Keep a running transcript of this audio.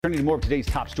Turning to more of today's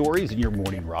top stories in your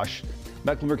morning rush.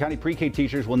 Mecklenburg County pre-K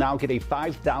teachers will now get a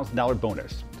 $5,000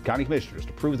 bonus. The county commissioners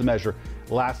approved the measure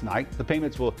last night. The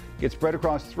payments will get spread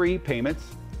across 3 payments.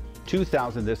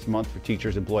 $2,000 this month for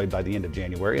teachers employed by the end of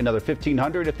January, another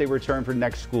 $1,500 if they return for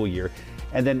next school year,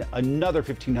 and then another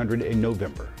 $1,500 in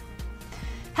November.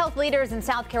 Health leaders in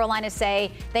South Carolina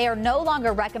say they are no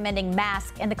longer recommending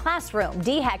masks in the classroom.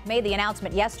 DHEC made the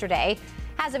announcement yesterday.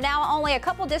 As of now, only a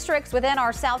couple districts within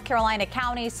our South Carolina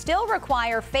counties still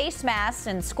require face masks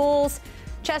in schools.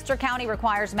 Chester County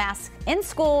requires masks in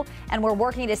school, and we're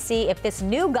working to see if this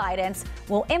new guidance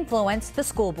will influence the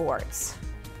school boards.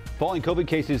 Falling COVID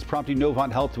cases prompting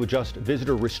Novant Health to adjust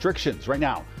visitor restrictions. Right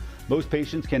now, most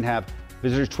patients can have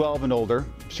visitors 12 and older.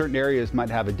 Certain areas might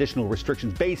have additional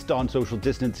restrictions based on social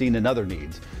distancing and other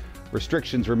needs.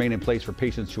 Restrictions remain in place for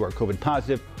patients who are COVID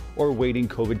positive or awaiting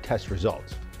COVID test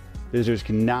results. Visitors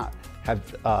cannot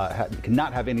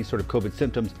have any sort of COVID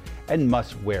symptoms and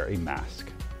must wear a mask.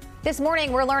 This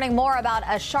morning, we're learning more about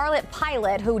a Charlotte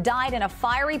pilot who died in a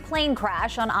fiery plane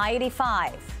crash on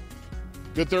I-85.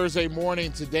 Good Thursday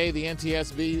morning. Today, the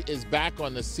NTSB is back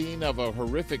on the scene of a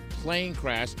horrific plane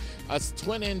crash. A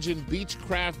twin-engine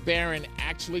Beechcraft Baron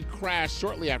actually crashed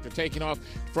shortly after taking off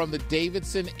from the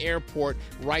Davidson Airport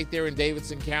right there in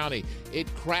Davidson County.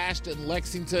 It crashed in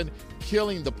Lexington,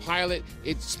 killing the pilot.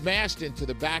 It smashed into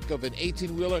the back of an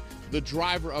 18-wheeler. The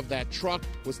driver of that truck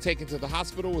was taken to the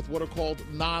hospital with what are called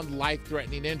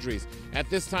non-life-threatening injuries. At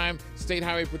this time, State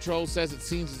Highway Patrol says it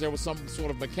seems as there was some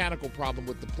sort of mechanical problem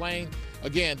with the plane.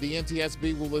 Again, the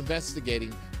NTSB will be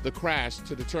investigating the crash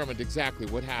to determine exactly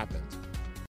what happened.